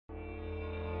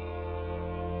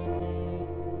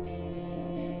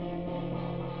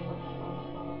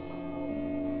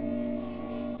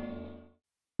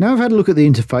Now I've had a look at the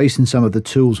interface and some of the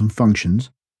tools and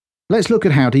functions, let's look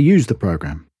at how to use the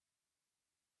program.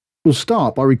 We'll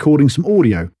start by recording some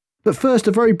audio, but first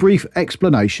a very brief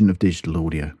explanation of digital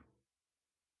audio.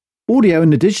 Audio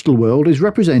in the digital world is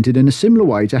represented in a similar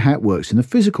way to how it works in the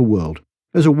physical world,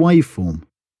 as a waveform.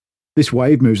 This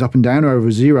wave moves up and down over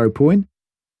a 0 point,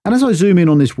 and as I zoom in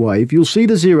on this wave, you'll see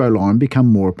the 0 line become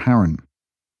more apparent.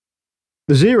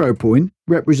 The 0 point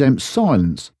represents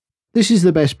silence. This is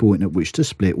the best point at which to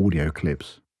split audio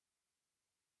clips.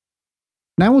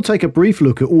 Now we'll take a brief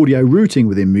look at audio routing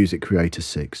within Music Creator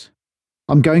 6.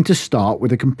 I'm going to start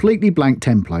with a completely blank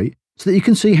template so that you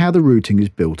can see how the routing is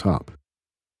built up.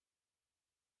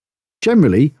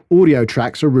 Generally, audio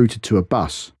tracks are routed to a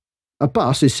bus. A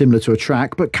bus is similar to a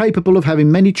track but capable of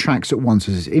having many tracks at once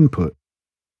as its input.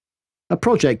 A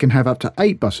project can have up to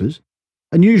 8 buses,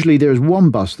 and usually there is one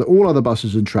bus that all other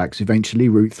buses and tracks eventually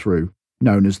route through,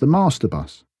 known as the master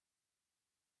bus.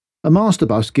 A master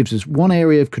bus gives us one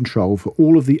area of control for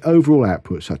all of the overall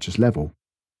output, such as level.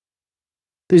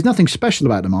 There's nothing special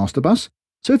about the master bus,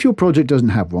 so if your project doesn't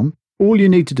have one, all you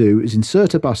need to do is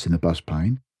insert a bus in the bus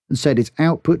pane and set its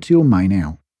output to your main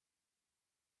out.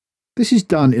 This is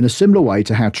done in a similar way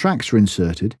to how tracks are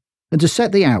inserted, and to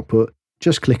set the output,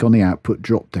 just click on the output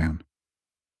drop-down.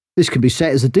 This can be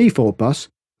set as a default bus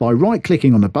by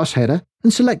right-clicking on the bus header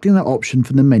and selecting that option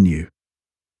from the menu.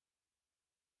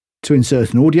 To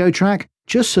insert an audio track,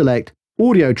 just select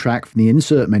Audio Track from the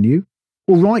Insert menu,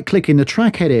 or right-click in the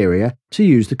track head area to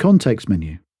use the Context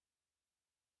menu.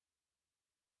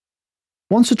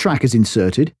 Once a track is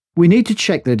inserted, we need to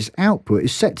check that its output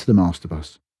is set to the master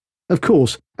bus. Of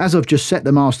course, as I've just set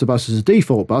the master bus as a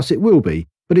default bus, it will be,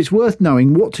 but it's worth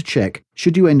knowing what to check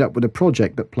should you end up with a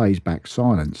project that plays back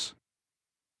silence.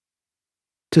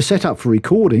 To set up for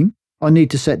recording, I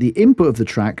need to set the input of the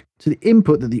track to the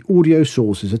input that the audio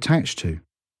source is attached to.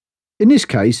 In this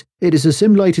case, it is a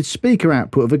simulated speaker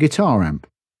output of a guitar amp,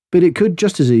 but it could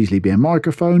just as easily be a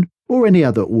microphone or any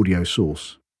other audio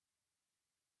source.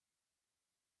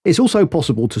 It's also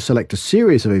possible to select a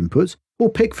series of inputs or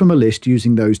pick from a list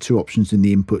using those two options in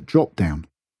the input drop-down.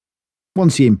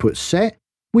 Once the input's set,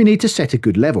 we need to set a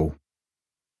good level.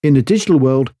 In the digital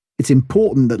world, it's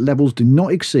important that levels do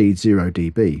not exceed 0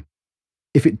 dB.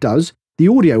 If it does, the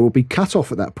audio will be cut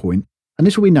off at that point, and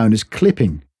this will be known as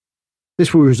clipping.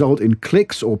 This will result in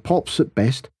clicks or pops at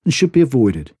best and should be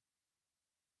avoided.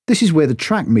 This is where the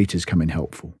track meters come in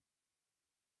helpful.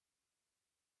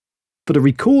 For the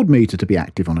record meter to be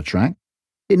active on a track,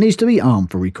 it needs to be armed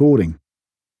for recording.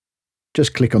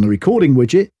 Just click on the recording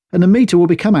widget and the meter will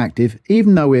become active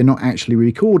even though we are not actually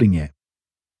recording yet.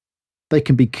 They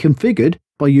can be configured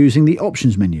by using the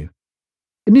Options menu.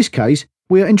 In this case,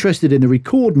 we are interested in the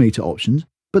record meter options,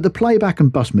 but the playback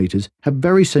and bus meters have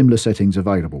very similar settings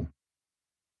available.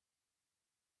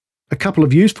 A couple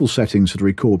of useful settings for the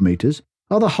record meters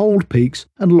are the hold peaks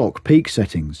and lock peak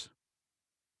settings.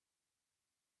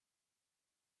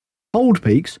 Hold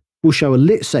peaks will show a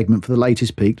lit segment for the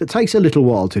latest peak that takes a little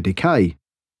while to decay.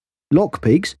 Lock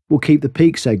peaks will keep the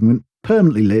peak segment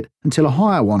permanently lit until a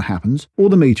higher one happens or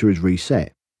the meter is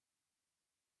reset.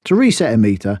 To reset a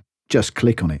meter, just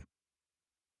click on it.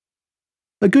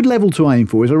 A good level to aim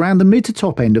for is around the mid to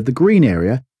top end of the green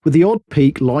area, with the odd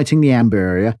peak lighting the amber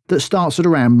area that starts at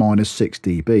around -6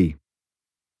 dB.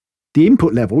 The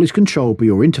input level is controlled by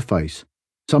your interface,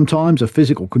 sometimes a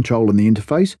physical control on the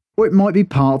interface, or it might be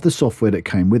part of the software that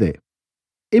came with it.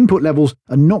 Input levels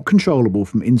are not controllable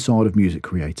from inside of Music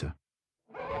Creator.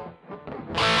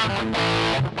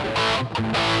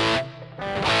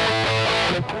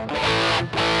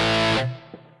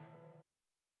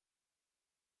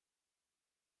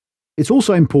 It's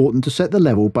also important to set the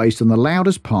level based on the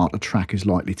loudest part a track is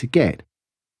likely to get.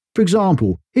 For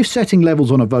example, if setting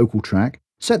levels on a vocal track,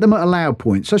 set them at a loud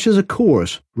point such as a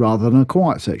chorus rather than a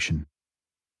quiet section.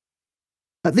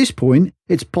 At this point,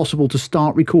 it's possible to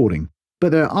start recording,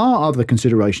 but there are other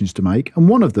considerations to make, and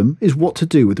one of them is what to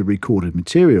do with the recorded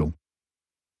material.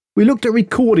 We looked at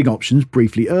recording options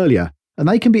briefly earlier, and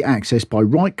they can be accessed by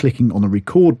right-clicking on the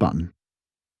record button.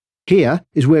 Here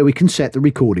is where we can set the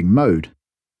recording mode.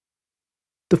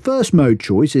 The first mode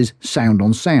choice is Sound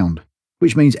on Sound,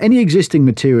 which means any existing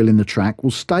material in the track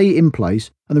will stay in place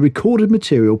and the recorded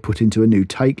material put into a new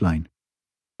take lane.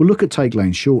 We'll look at take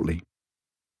lanes shortly.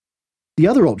 The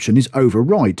other option is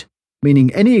Overwrite, meaning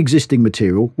any existing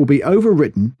material will be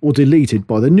overwritten or deleted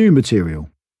by the new material.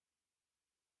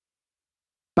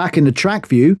 Back in the track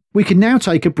view, we can now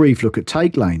take a brief look at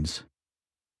take lanes.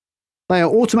 They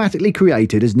are automatically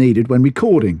created as needed when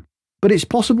recording, but it's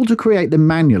possible to create them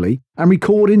manually and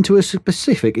record into a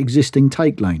specific existing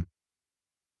take lane.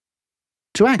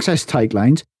 To access take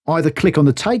lanes, either click on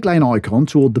the take lane icon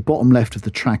toward the bottom left of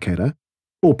the track header,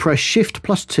 or press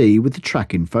Shift+T with the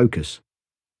track in focus.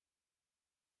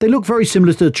 They look very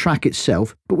similar to the track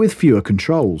itself, but with fewer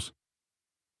controls.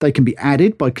 They can be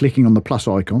added by clicking on the plus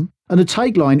icon, and a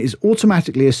take line is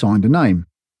automatically assigned a name,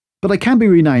 but they can be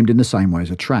renamed in the same way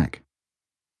as a track.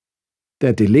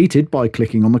 They're deleted by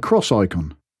clicking on the cross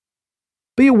icon.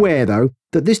 Be aware though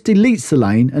that this deletes the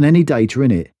lane and any data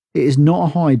in it. It is not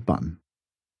a hide button.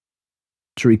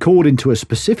 To record into a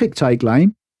specific take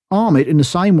lane, arm it in the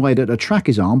same way that a track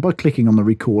is armed by clicking on the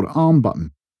Record Arm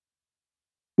button.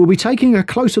 We'll be taking a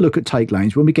closer look at take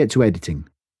lanes when we get to editing.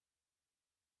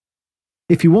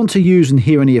 If you want to use and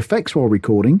hear any effects while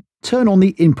recording, turn on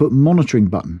the Input Monitoring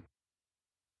button.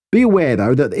 Be aware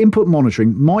though that the input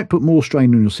monitoring might put more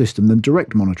strain on your system than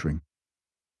direct monitoring.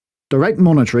 Direct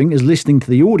monitoring is listening to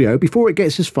the audio before it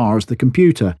gets as far as the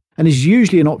computer, and is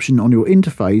usually an option on your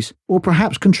interface or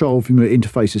perhaps controlled from your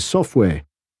interface's software.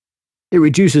 It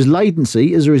reduces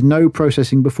latency as there is no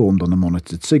processing performed on the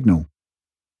monitored signal.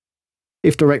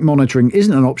 If direct monitoring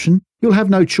isn't an option, you'll have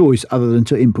no choice other than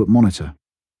to input monitor.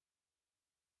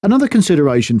 Another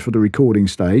consideration for the recording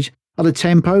stage are the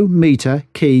tempo, meter,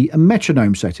 key and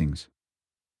metronome settings.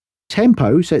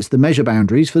 Tempo sets the measure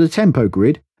boundaries for the tempo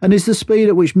grid and is the speed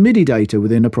at which MIDI data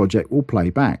within a project will play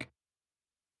back.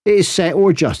 It is set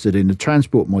or adjusted in the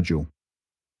transport module.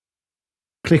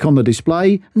 Click on the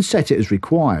display and set it as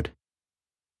required.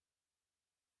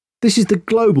 This is the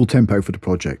global tempo for the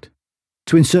project.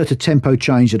 To insert a tempo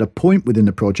change at a point within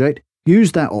the project,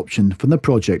 use that option from the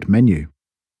project menu.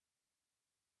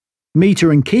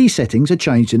 Meter and key settings are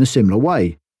changed in a similar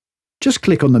way. Just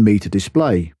click on the meter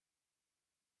display.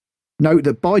 Note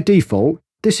that by default,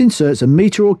 this inserts a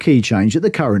meter or key change at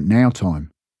the current now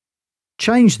time.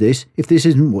 Change this if this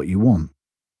isn't what you want.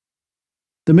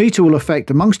 The meter will affect,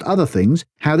 amongst other things,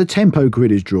 how the tempo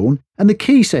grid is drawn, and the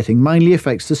key setting mainly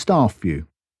affects the staff view.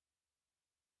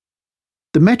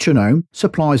 The metronome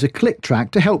supplies a click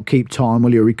track to help keep time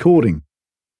while you're recording,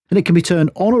 and it can be turned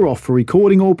on or off for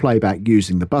recording or playback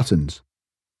using the buttons.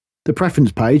 The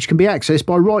preference page can be accessed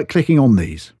by right-clicking on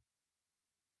these.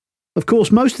 Of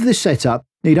course, most of this setup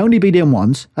need only be done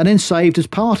once and then saved as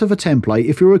part of a template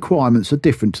if your requirements are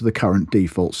different to the current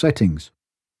default settings.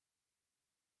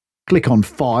 Click on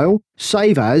File,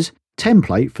 Save As,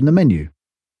 Template from the menu.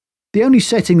 The only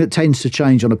setting that tends to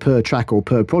change on a per track or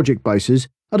per project basis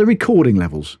are the recording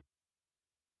levels.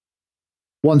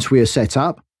 Once we are set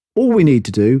up, all we need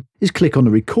to do is click on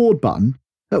the Record button,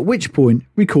 at which point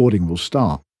recording will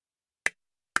start.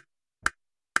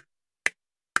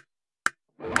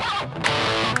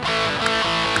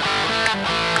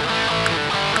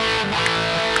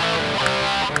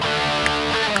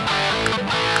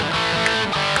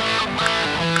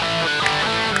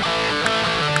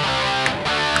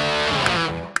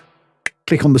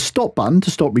 Click on the Stop button to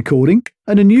stop recording,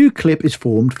 and a new clip is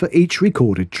formed for each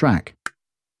recorded track.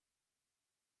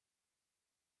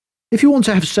 If you want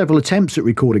to have several attempts at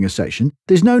recording a section,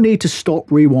 there's no need to stop,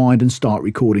 rewind and start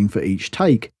recording for each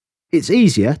take. It's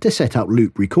easier to set up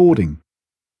loop recording.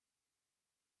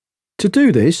 To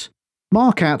do this,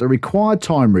 mark out the required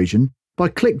time region by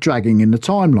click dragging in the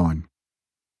timeline.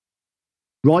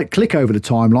 Right-click over the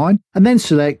timeline and then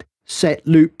select Set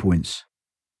Loop Points.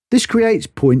 This creates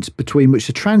points between which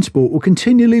the transport will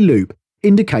continually loop,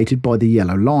 indicated by the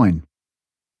yellow line.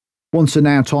 Once the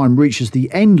now time reaches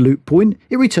the end loop point,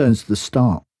 it returns to the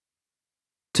start.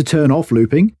 To turn off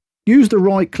looping, use the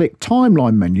right-click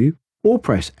timeline menu or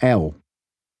press L.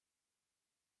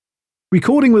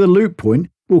 Recording with a loop point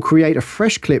will create a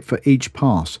fresh clip for each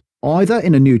pass, either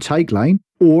in a new take lane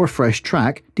or a fresh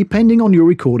track, depending on your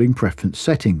recording preference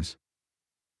settings.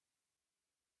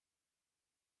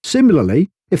 Similarly,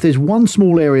 if there's one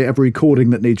small area of a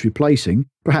recording that needs replacing,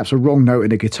 perhaps a wrong note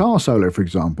in a guitar solo for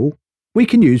example, we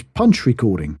can use punch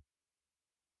recording.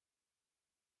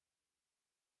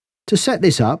 To set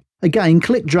this up, again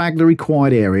click-drag the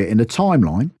required area in the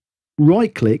timeline,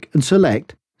 right-click and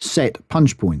select Set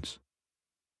Punch Points.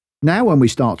 Now when we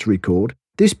start to record,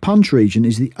 this punch region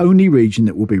is the only region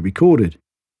that will be recorded.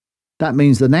 That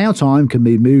means the now time can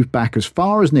be moved back as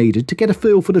far as needed to get a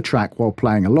feel for the track while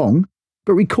playing along,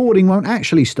 but recording won't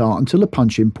actually start until the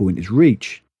punch-in point is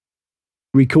reached.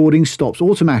 Recording stops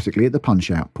automatically at the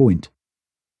punch-out point.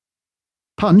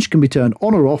 Punch can be turned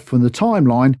on or off from the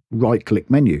timeline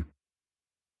right-click menu.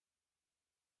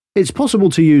 It's possible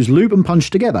to use loop and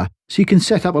punch together, so you can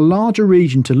set up a larger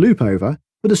region to loop over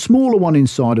with a smaller one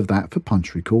inside of that for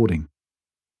punch recording.